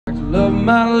Love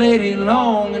my lady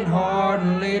long and hard,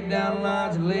 and laid down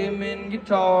lines of layman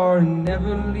guitar, and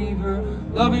never leave her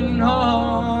loving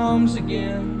arms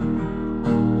again.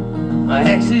 My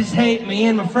exes hate me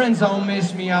and my friends all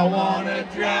miss me. I wanna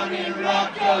drown in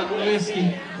rock dog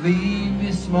whiskey, leave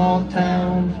this small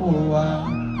town for a while.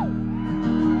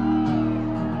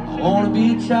 I wanna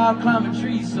be a child climbing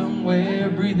trees somewhere,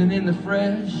 breathing in the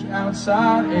fresh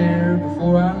outside air,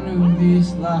 before I knew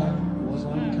this life was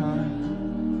unkind.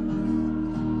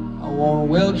 I want a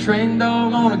well-trained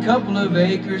dog on a couple of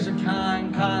acres, a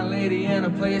kind lady and a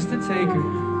place to take her,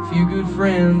 a few good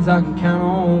friends I can count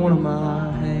on one of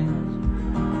my hands.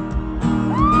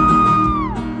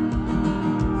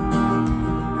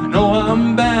 I know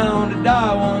I'm bound to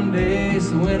die one day,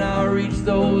 so when I reach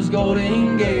those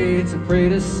golden gates, I pray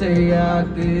to say I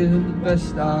did the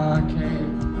best I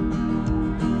can.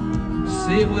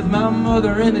 Sit with my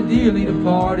mother and the dearly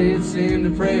departed, send a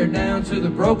prayer down to the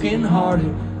broken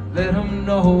hearted, let them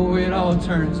know it all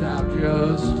turns out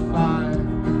just fine.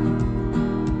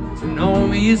 To know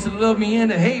me is to love me, and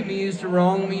to hate me is to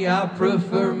wrong me. I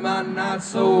prefer my not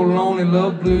so lonely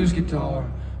love blues guitar,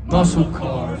 muscle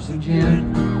cars and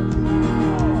gin.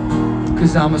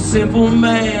 'Cause I'm a simple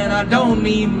man, I don't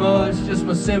need much, just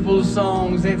my simple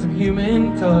songs and some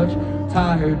human touch.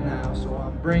 Tired now, so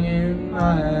I'm bringing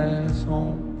my ass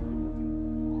home.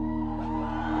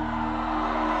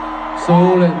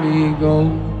 So let me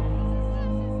go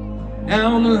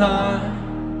down the line,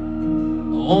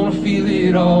 I wanna feel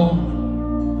it all,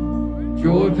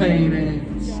 joy, pain,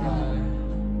 and sigh.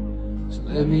 So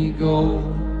let me go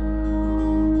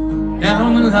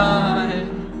down the line,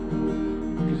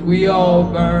 'cause we all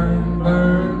burn,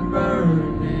 burn, burn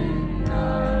and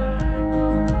die.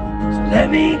 So let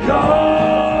me go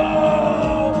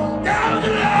down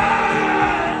the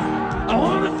line, I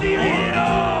wanna feel it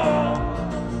all,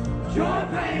 joy,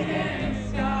 pain, and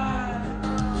sky.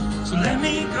 So let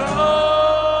me go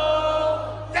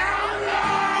down the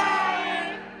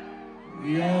line,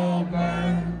 we all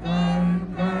burn, burn,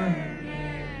 burn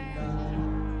and die.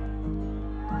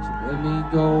 So let me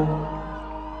go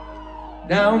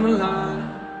down the line,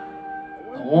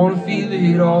 I wanna feel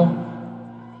it all,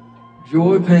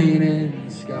 joy, pain,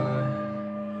 and sky.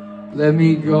 Let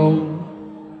me go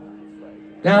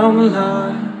down the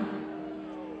line,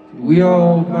 we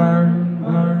all burn,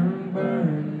 burn,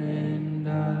 burn, and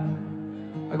die.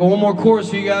 I got one more chorus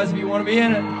for you guys if you want to be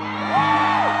in it.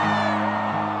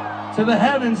 To the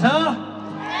heavens, huh?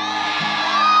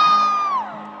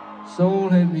 So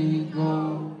let me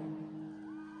go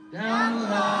down the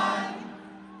line,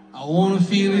 I wanna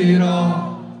feel it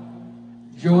all,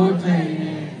 joy, pain,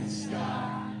 and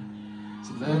sky.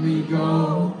 So let me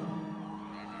go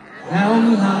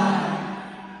down the line,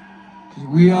 'cause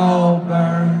we all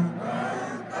burn,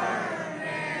 burn, burn,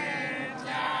 and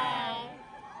die.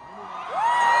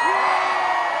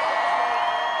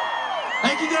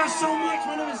 Thank you guys so much.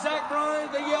 My name is Bryan.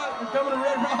 Thank you guys for coming to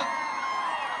Red Rock.